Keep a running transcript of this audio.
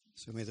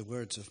So may the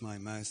words of my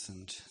mouth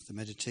and the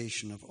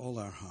meditation of all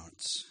our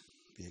hearts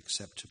be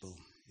acceptable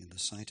in the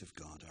sight of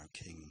God, our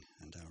King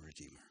and our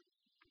Redeemer.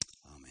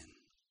 Amen.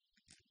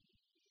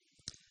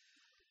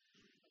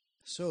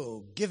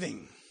 So,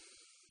 giving.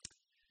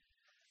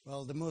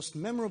 Well, the most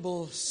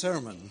memorable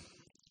sermon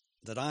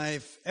that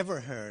I've ever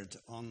heard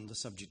on the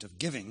subject of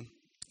giving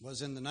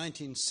was in the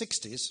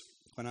 1960s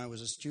when I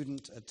was a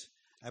student at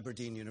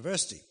Aberdeen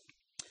University.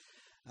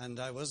 And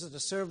I was at a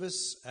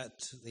service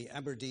at the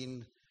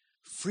Aberdeen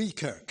Free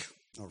Kirk,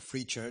 or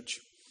Free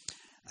Church,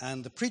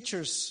 and the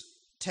preacher's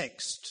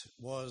text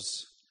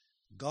was,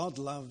 God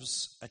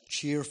loves a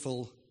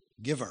cheerful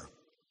giver.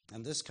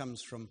 And this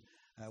comes from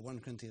 1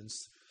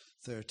 Corinthians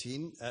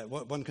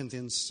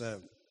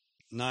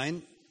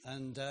 9.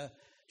 And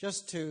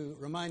just to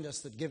remind us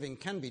that giving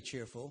can be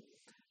cheerful,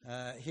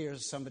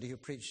 here's somebody who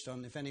preached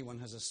on if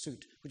anyone has a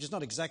suit, which is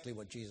not exactly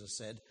what Jesus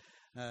said,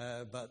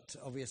 but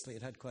obviously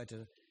it had quite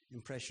an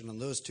impression on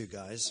those two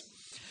guys.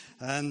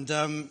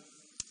 And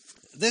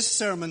this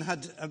sermon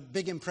had a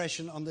big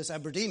impression on this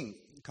Aberdeen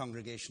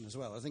congregation as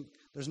well. I think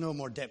there's no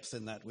more depth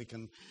in that. We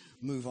can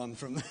move on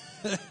from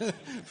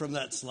from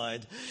that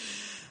slide.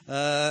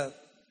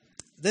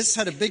 This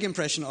had a big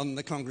impression on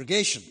the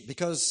congregation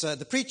because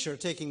the preacher,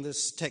 taking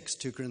this text,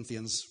 2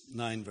 Corinthians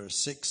 9, verse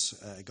 6,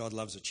 God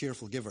loves a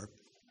cheerful giver,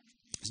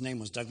 his name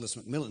was Douglas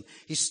Macmillan,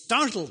 he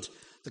startled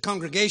the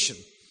congregation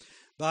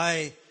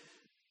by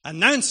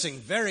announcing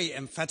very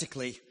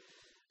emphatically,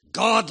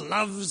 God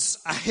loves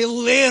a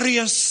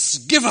hilarious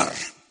giver.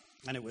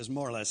 And it was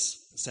more or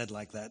less said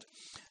like that.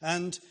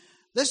 And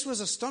this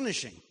was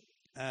astonishing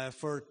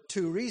for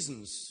two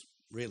reasons,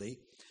 really.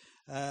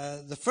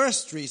 The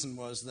first reason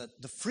was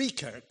that the Free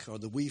Kirk, or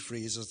the Wee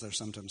Frees as they're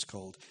sometimes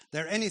called,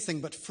 they're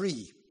anything but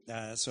free,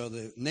 so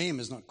the name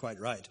is not quite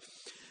right.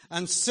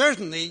 And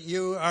certainly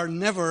you are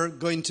never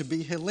going to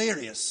be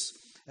hilarious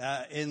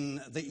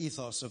in the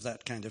ethos of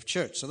that kind of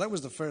church. So that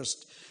was the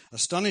first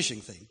astonishing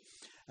thing.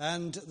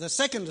 And the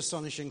second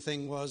astonishing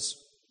thing was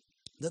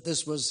that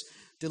this was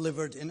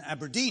delivered in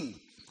Aberdeen.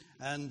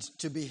 And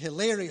to be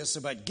hilarious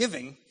about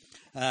giving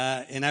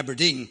in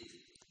Aberdeen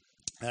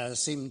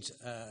seemed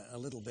a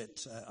little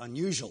bit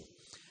unusual.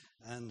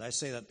 And I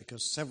say that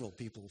because several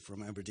people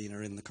from Aberdeen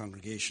are in the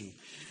congregation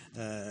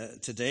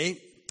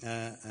today,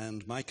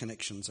 and my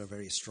connections are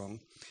very strong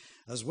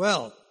as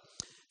well.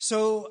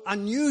 So,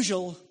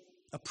 unusual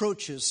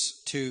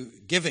approaches to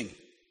giving.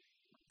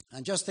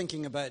 And just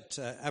thinking about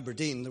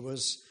Aberdeen, there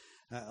was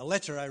a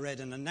letter I read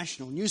in a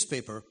national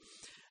newspaper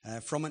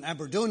from an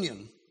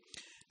Aberdonian,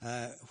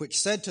 which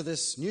said to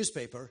this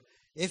newspaper,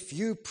 if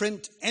you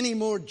print any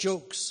more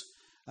jokes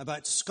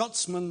about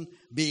Scotsmen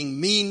being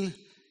mean,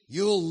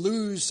 you'll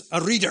lose a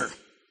reader.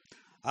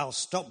 I'll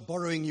stop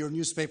borrowing your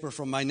newspaper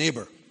from my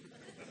neighbour.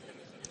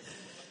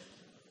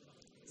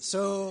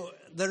 So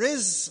there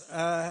is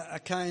a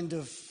kind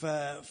of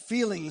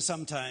feeling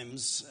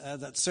sometimes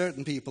that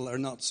certain people are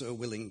not so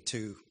willing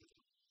to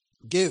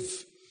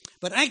give.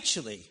 But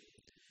actually,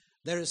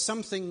 there is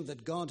something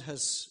that God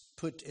has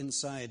put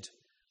inside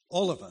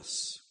all of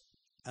us,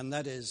 and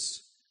that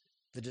is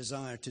the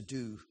desire to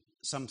do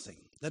something.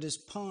 That is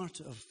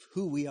part of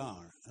who we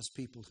are as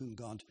people whom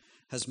God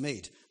has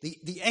made.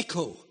 The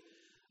echo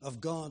of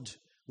God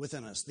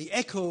within us. The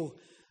echo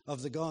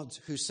of the God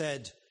who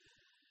said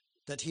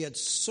that he had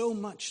so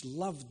much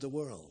loved the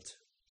world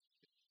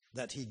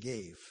that he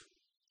gave.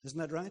 Isn't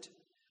that right?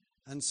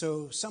 And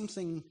so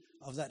something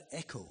of that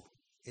echo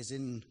is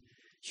in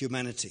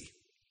humanity.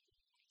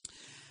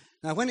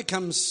 Now, when it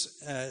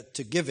comes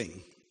to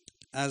giving,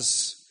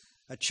 as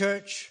a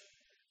church,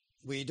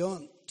 we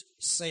don't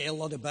say a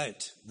lot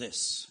about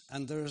this.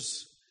 And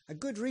there's a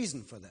good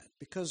reason for that,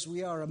 because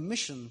we are a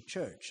mission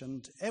church.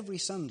 And every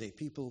Sunday,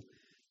 people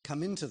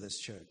come into this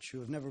church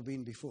who have never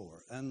been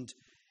before. And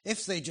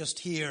if they just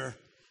hear,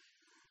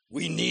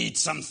 we need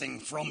something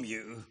from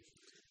you,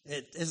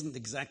 it isn't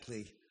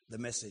exactly the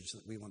message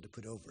that we want to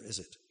put over, is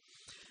it?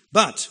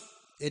 But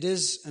it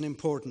is an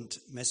important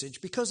message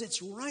because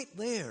it's right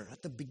there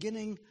at the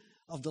beginning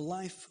of the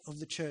life of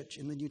the church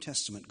in the New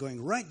Testament,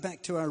 going right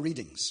back to our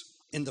readings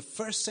in the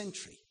first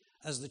century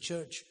as the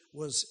church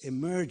was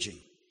emerging.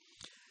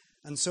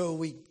 And so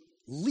we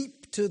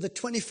leap to the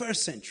 21st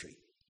century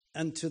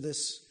and to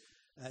this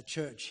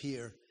church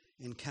here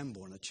in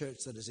Camborne, a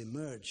church that has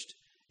emerged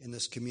in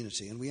this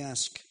community. And we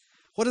ask,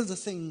 what are the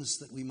things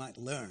that we might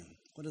learn?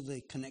 What are the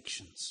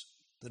connections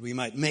that we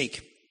might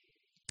make?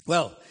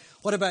 Well,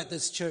 what about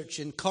this church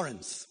in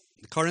Corinth?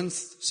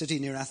 Corinth, city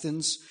near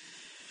Athens,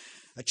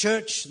 a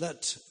church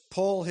that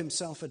Paul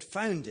himself had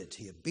founded.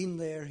 He had been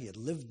there, he had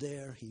lived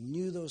there, he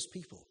knew those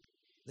people.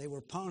 They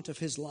were part of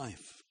his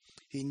life.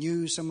 He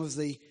knew some of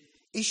the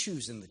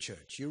issues in the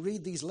church. You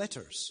read these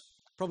letters.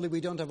 Probably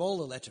we don't have all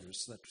the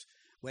letters that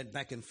went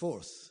back and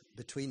forth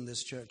between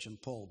this church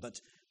and Paul,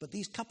 but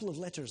these couple of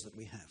letters that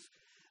we have.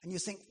 And you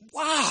think,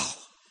 wow,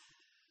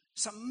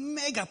 some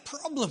mega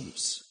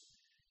problems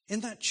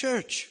in that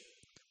church.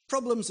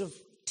 Problems of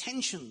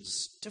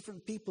tensions,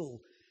 different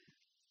people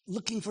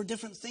looking for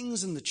different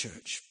things in the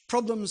church.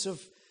 Problems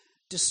of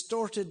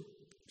distorted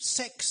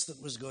sex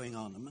that was going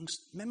on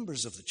amongst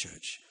members of the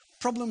church,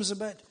 problems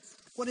about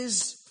what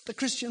is the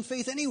Christian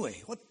faith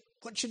anyway,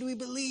 what should we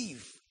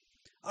believe,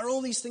 are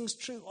all these things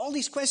true, all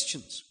these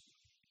questions.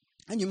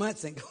 And you might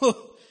think,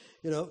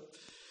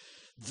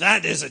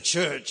 that is a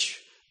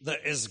church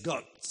that has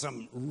got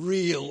some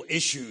real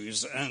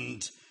issues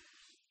and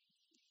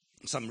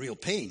some real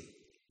pain.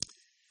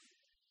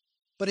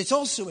 But it's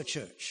also a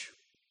church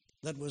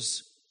that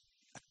was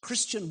a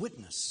Christian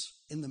witness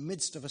in the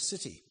midst of a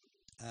city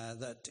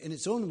that in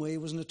its own way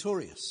was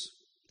notorious,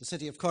 the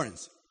city of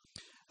Corinth,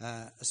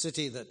 a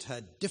city that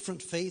had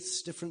different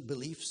faiths, different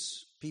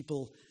beliefs,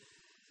 people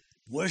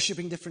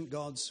worshipping different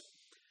gods,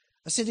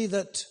 a city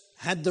that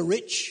had the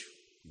rich,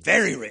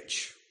 very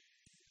rich,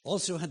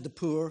 also had the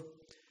poor,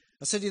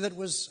 a city that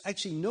was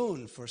actually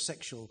known for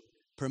sexual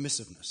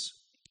permissiveness.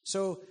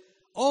 So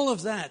all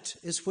of that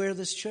is where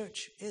this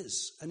church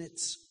is, and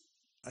it's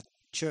a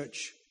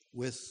church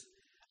with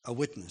a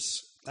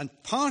witness. And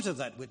part of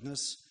that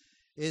witness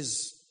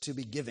is to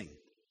be giving.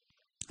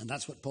 And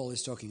that's what Paul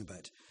is talking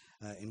about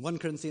in 1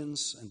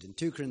 Corinthians and in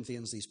 2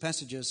 Corinthians, these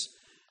passages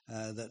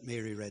that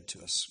Mary read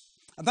to us,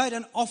 about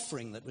an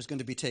offering that was going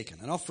to be taken,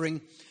 an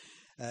offering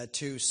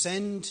to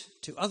send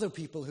to other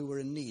people who were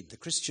in need, the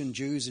Christian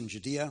Jews in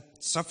Judea,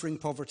 suffering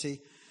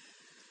poverty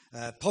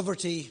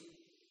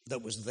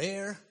that was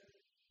there,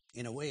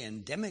 in a way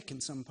endemic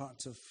in some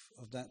parts of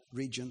that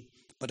region,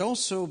 but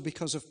also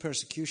because of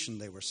persecution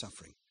they were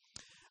suffering.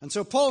 And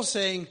so Paul's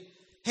saying,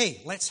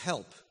 hey, let's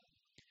help.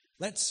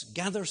 Let's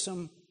gather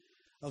some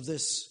of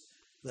this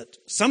that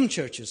some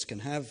churches can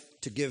have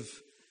to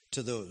give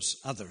to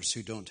those others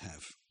who don't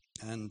have.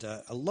 And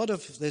a lot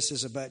of this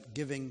is about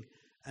giving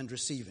and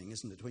receiving,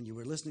 isn't it? When you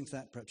were listening to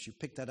that, perhaps you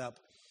picked that up.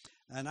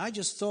 And I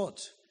just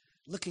thought,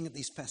 looking at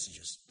these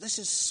passages, this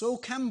is so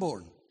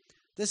Camborne.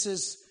 This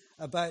is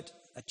about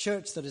a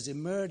church that has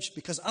emerged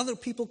because other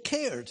people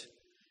cared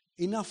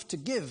enough to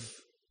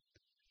give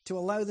to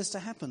allow this to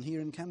happen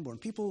here in Camborne.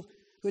 People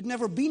who had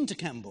never been to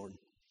Camborne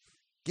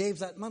gave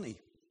that money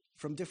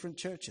from different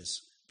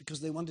churches because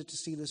they wanted to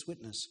see this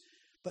witness.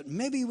 But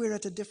maybe we're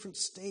at a different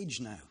stage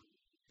now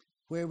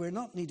where we're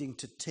not needing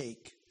to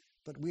take,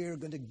 but we're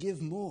going to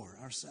give more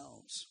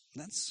ourselves.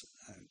 That's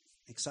an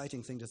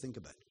exciting thing to think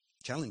about,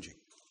 challenging.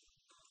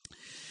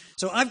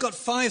 So I've got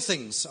 5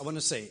 things I want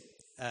to say,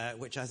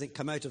 which I think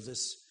come out of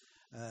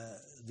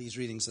these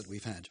readings that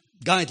we've had.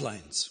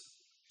 Guidelines.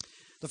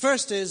 The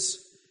first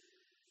is,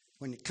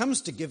 when it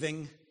comes to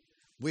giving,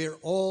 we're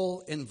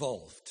all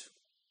involved.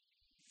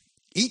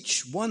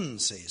 Each one,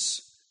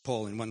 says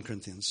Paul in 1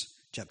 Corinthians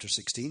chapter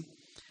 16.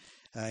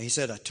 He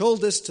said, I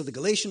told this to the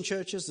Galatian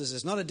churches. This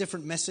is not a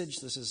different message.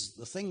 This is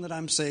the thing that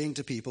I'm saying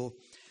to people.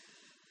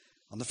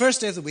 On the first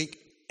day of the week,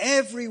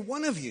 every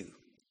one of you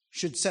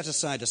should set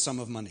aside a sum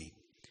of money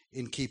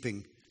in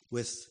keeping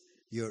with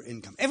your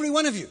income. Every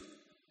one of you.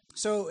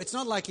 So it's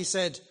not like he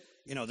said,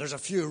 there's a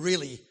few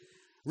really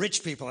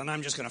rich people and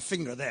I'm just going to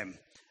finger them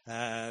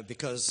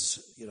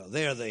because,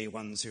 they're the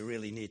ones who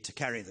really need to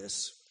carry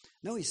this.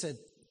 No, he said,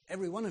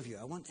 every one of you.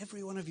 I want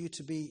every one of you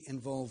to be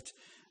involved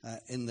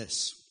in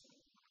this.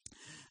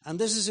 And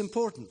this is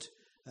important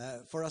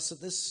for us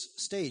at this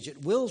stage.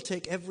 It will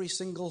take every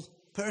single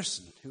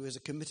person who is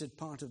a committed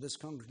part of this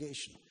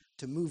congregation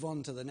to move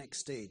on to the next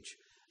stage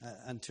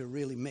and to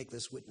really make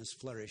this witness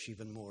flourish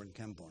even more in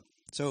Camborne.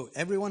 So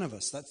every one of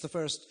us, that's the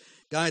first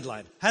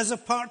guideline, has a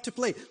part to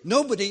play.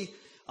 Nobody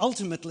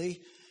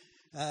ultimately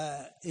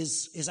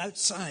is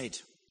outside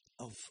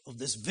of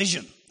this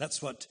vision.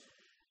 That's what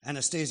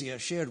Anastasia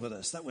shared with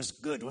us. That was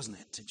good, wasn't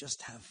it? To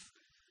just have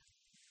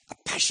a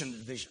passionate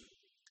vision.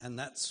 And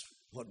that's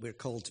what we're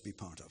called to be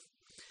part of.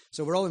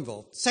 So we're all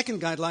involved.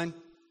 Second guideline,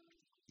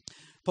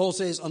 Paul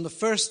says, on the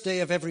first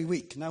day of every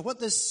week. Now, what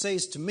this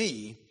says to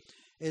me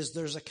is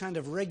there's a kind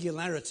of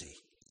regularity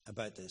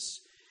about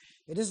this.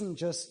 It isn't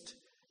just,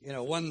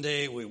 one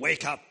day we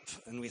wake up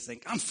and we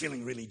think, I'm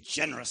feeling really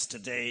generous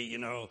today,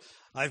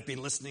 I've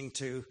been listening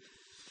to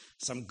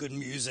some good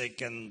music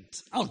and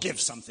I'll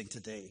give something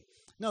today.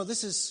 No,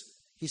 this is,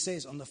 he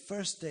says, on the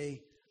first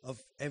day of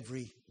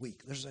every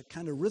week. There's a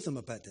kind of rhythm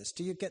about this.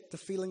 Do you get the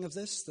feeling of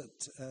this,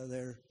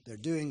 that they're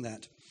doing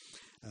that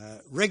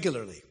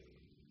regularly?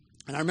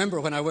 And I remember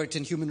when I worked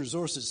in human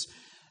resources,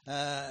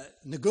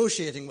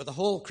 negotiating with a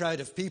whole crowd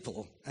of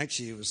people.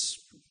 Actually,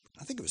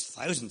 I think it was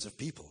thousands of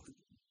people. It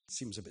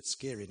seems a bit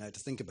scary now to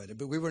think about it.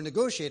 But we were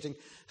negotiating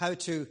how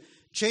to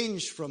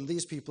change from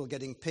these people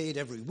getting paid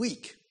every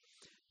week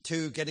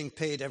to getting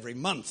paid every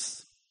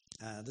month.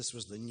 This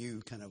was the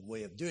new kind of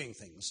way of doing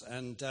things.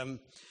 And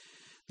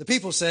the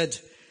people said,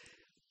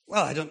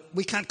 well,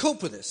 we can't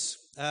cope with this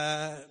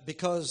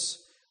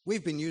because we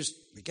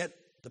get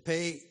the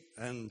pay,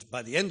 and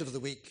by the end of the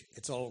week,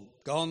 it's all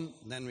gone.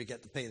 And then we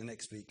get the pay the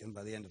next week, and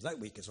by the end of that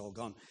week, it's all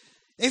gone.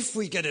 If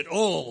we get it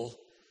all,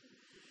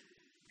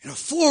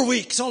 4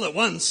 weeks all at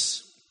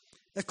once,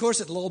 of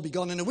course, it'll all be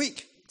gone in a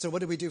week. So what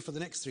do we do for the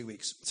next 3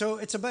 weeks? So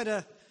it's about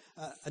a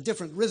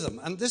different rhythm.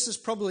 And this is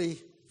probably,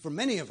 for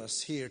many of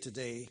us here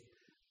today,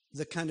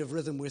 the kind of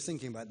rhythm we're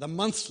thinking about, the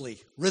monthly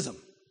rhythm.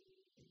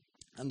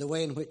 And the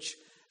way in which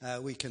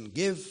We can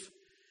give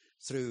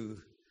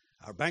through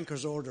our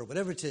banker's order,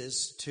 whatever it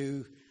is,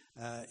 to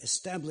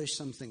establish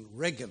something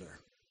regular.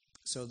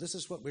 So this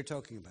is what we're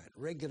talking about,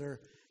 regular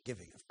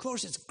giving. Of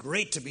course, it's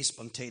great to be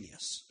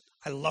spontaneous.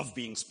 I love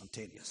being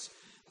spontaneous.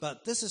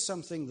 But this is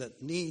something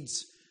that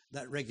needs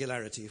that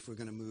regularity if we're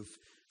going to move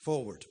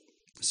forward.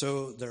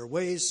 So there are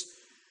ways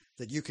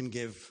that you can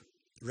give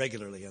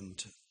regularly,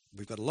 and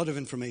we've got a lot of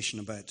information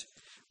about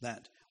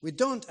that. We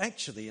don't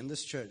actually, in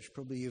this church,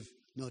 probably you've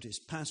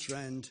noticed, pass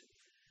around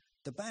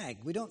the bag.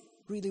 We don't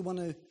really want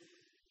to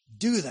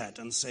do that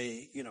and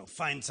say,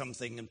 find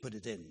something and put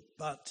it in.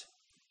 But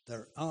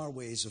there are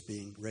ways of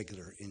being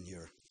regular in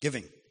your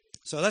giving.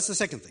 So that's the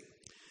second thing.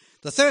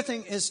 The third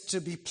thing is to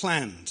be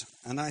planned.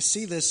 And I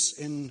see this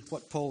in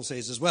what Paul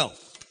says as well.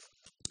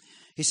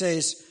 He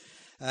says,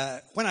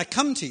 when I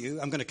come to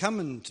you, I'm going to come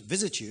and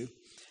visit you,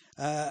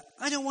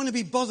 I don't want to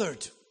be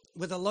bothered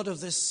with a lot of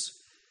this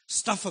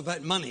stuff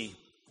about money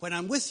when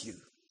I'm with you.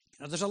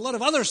 There's a lot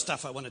of other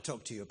stuff I want to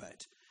talk to you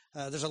about.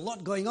 There's a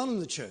lot going on in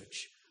the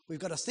church. We've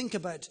got to think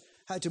about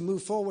how to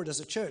move forward as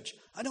a church.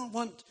 I don't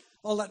want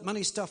all that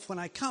money stuff when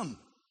I come.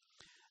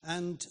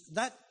 And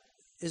that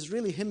is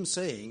really him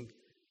saying,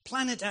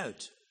 plan it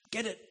out,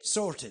 get it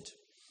sorted.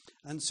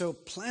 And so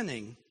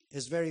planning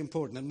is very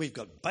important. And we've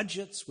got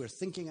budgets, we're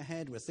thinking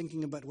ahead, we're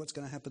thinking about what's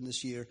going to happen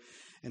this year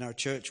in our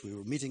church. We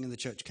were meeting in the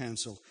church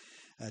council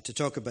to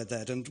talk about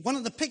that. And one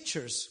of the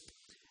pictures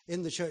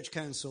in the church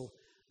council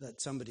that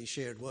somebody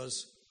shared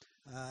was,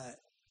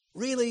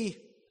 really,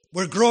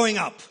 we're growing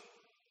up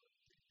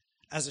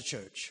as a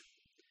church.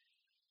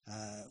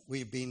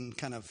 We've been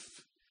kind of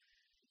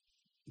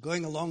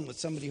going along with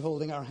somebody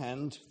holding our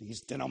hand,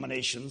 these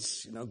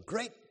denominations,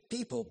 great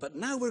people, but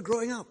now we're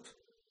growing up.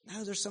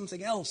 Now there's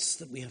something else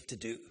that we have to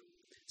do.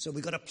 So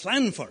we've got to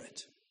plan for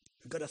it.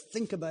 We've got to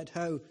think about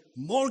how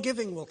more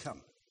giving will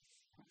come.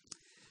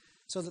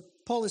 So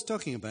Paul is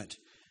talking about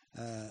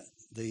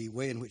the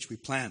way in which we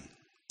plan,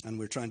 and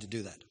we're trying to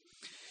do that.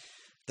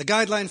 The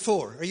guideline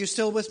 4, are you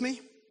still with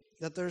me?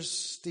 That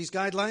there's these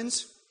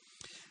guidelines?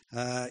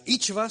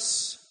 Each of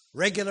us,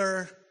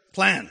 regular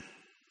plan.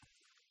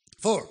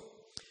 4,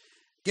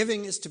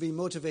 giving is to be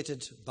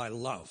motivated by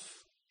love.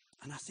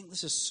 And I think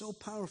this is so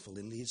powerful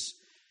in these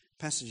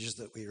passages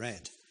that we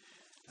read.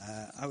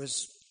 I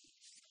was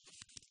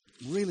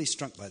really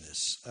struck by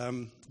this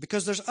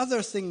because there's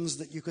other things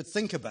that you could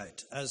think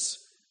about as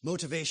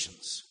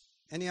motivations.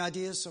 Any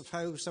ideas of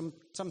how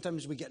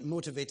sometimes we get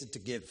motivated to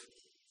give?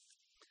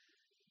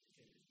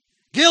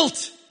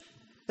 Guilt!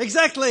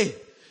 Exactly!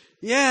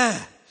 Yeah!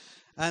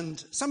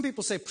 And some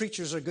people say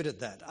preachers are good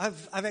at that.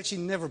 I've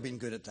actually never been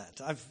good at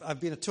that.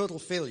 I've been a total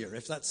failure,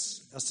 if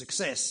that's a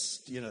success,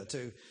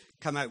 to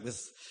come out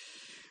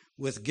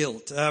with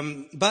guilt.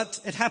 But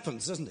it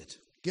happens, doesn't it?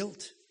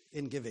 Guilt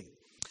in giving.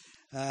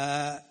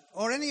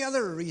 Or any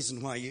other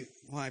reason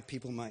why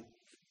people might.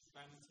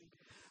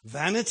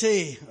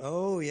 Vanity.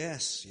 Oh,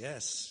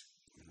 yes.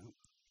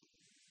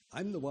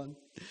 I'm the one.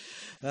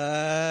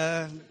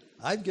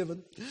 I've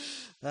given.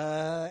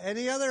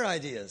 Any other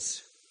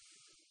ideas?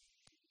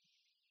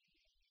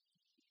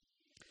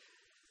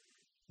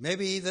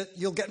 Maybe that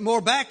you'll get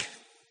more back.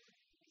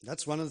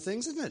 That's one of the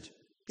things, isn't it?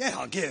 Yeah,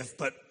 I'll give,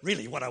 but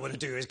really what I want to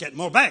do is get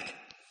more back.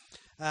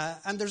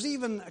 And there's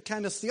even a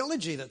kind of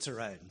theology that's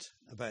around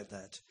about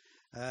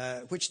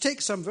that, which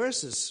takes some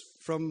verses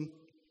from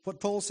what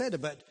Paul said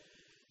about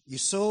you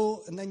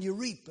sow and then you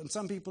reap. And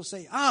some people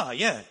say,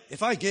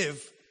 if I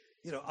give,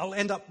 I'll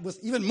end up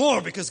with even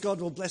more because God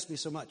will bless me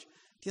so much.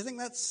 Do you think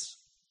that's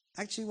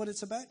actually what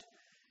it's about?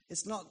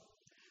 It's not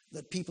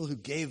that people who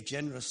gave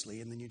generously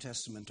in the New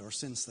Testament or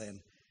since then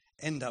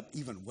end up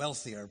even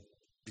wealthier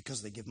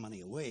because they give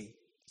money away.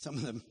 Some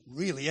of them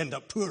really end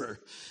up poorer.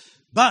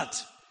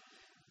 But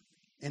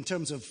in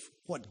terms of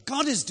what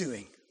God is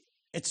doing,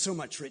 it's so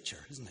much richer,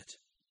 isn't it?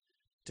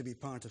 To be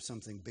part of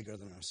something bigger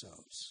than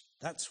ourselves.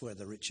 That's where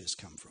the riches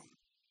come from.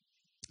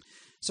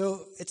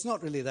 So it's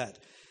not really that.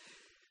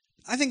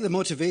 I think the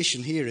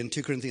motivation here in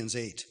 2 Corinthians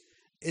 8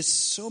 is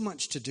so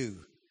much to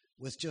do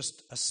with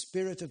just a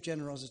spirit of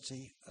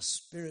generosity, a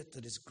spirit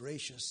that is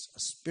gracious,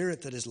 a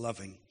spirit that is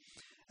loving.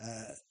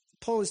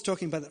 Paul is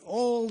talking about it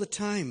all the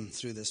time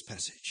through this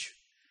passage.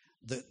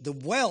 The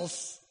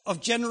wealth of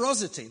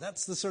generosity,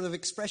 that's the sort of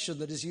expression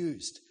that is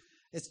used.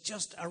 It's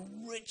just a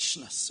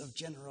richness of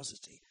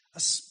generosity, a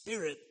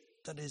spirit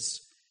that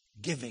is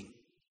giving.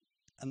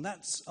 And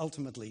that's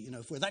ultimately,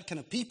 if we're that kind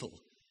of people,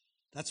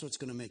 that's what's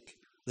going to make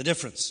the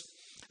difference.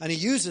 And he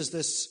uses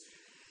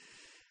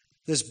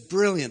this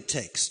brilliant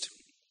text.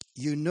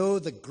 You know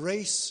the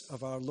grace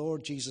of our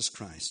Lord Jesus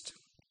Christ,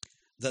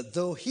 that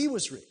though he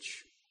was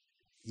rich,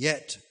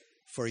 yet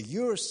for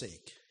your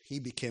sake he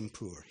became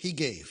poor. He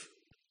gave,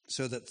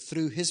 so that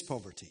through his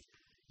poverty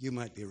you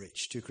might be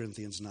rich. 2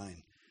 Corinthians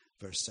 9,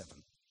 verse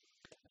 7.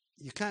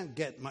 You can't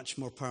get much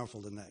more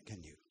powerful than that,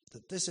 can you?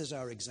 That this is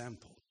our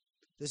example.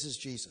 This is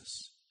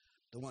Jesus,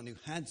 the one who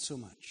had so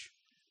much,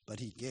 but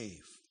he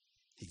gave.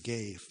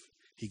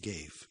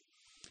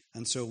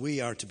 And so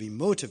we are to be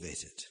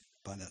motivated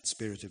by that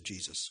spirit of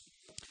Jesus.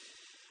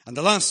 And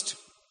the last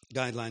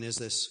guideline is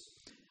this: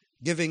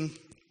 giving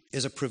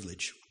is a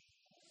privilege.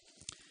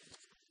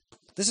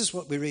 This is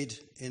what we read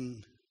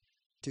in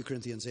 2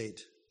 Corinthians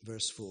 8,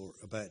 verse 4,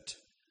 about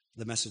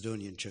the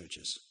Macedonian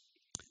churches.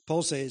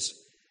 Paul says,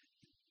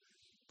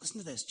 listen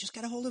to this, just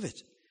get a hold of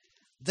it.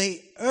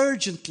 They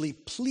urgently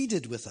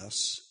pleaded with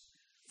us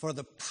for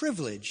the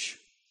privilege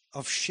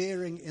of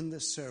sharing in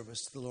this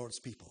service to the Lord's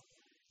people.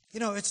 You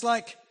know, it's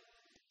like,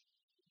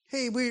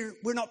 hey, we're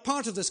not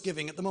part of this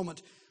giving at the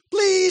moment.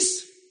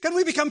 Please, can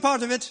we become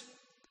part of it?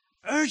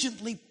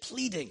 Urgently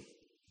pleading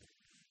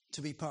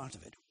to be part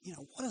of it. You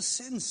know, what a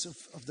sense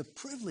of the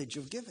privilege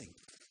of giving.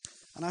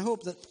 And I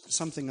hope that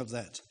something of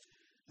that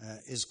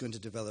is going to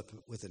develop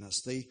within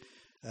us.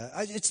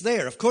 It's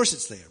there, of course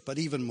it's there, but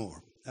even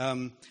more.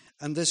 And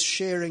this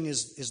sharing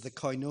is the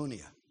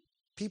koinonia.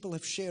 People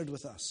have shared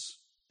with us.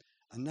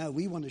 And now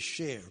we want to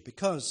share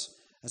because,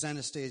 as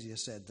Anastasia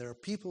said, there are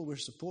people we're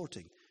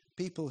supporting,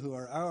 people who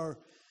are our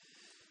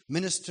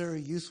minister,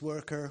 youth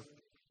worker,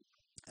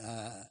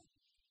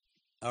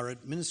 our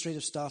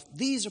administrative staff.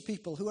 These are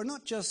people who are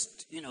not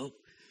just,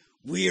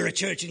 we're a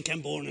church in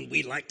Camborne and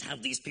we like to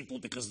have these people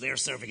because they're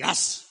serving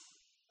us.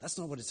 That's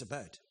not what it's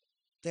about.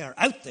 They are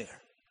out there.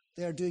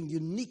 They are doing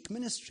unique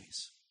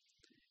ministries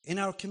in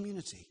our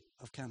community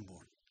of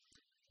Camborne.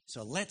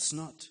 So let's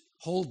not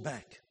hold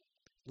back.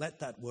 Let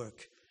that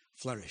work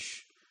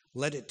flourish.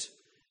 Let it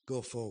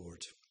go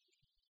forward.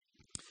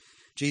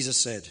 Jesus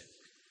said,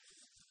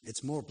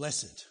 it's more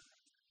blessed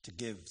to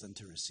give than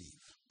to receive.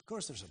 Of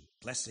course, there's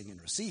a blessing in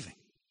receiving.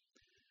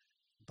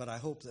 But I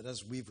hope that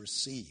as we've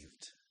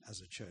received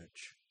as a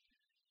church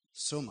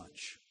so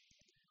much,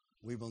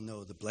 we will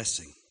know the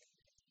blessing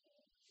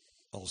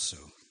also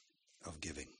of giving.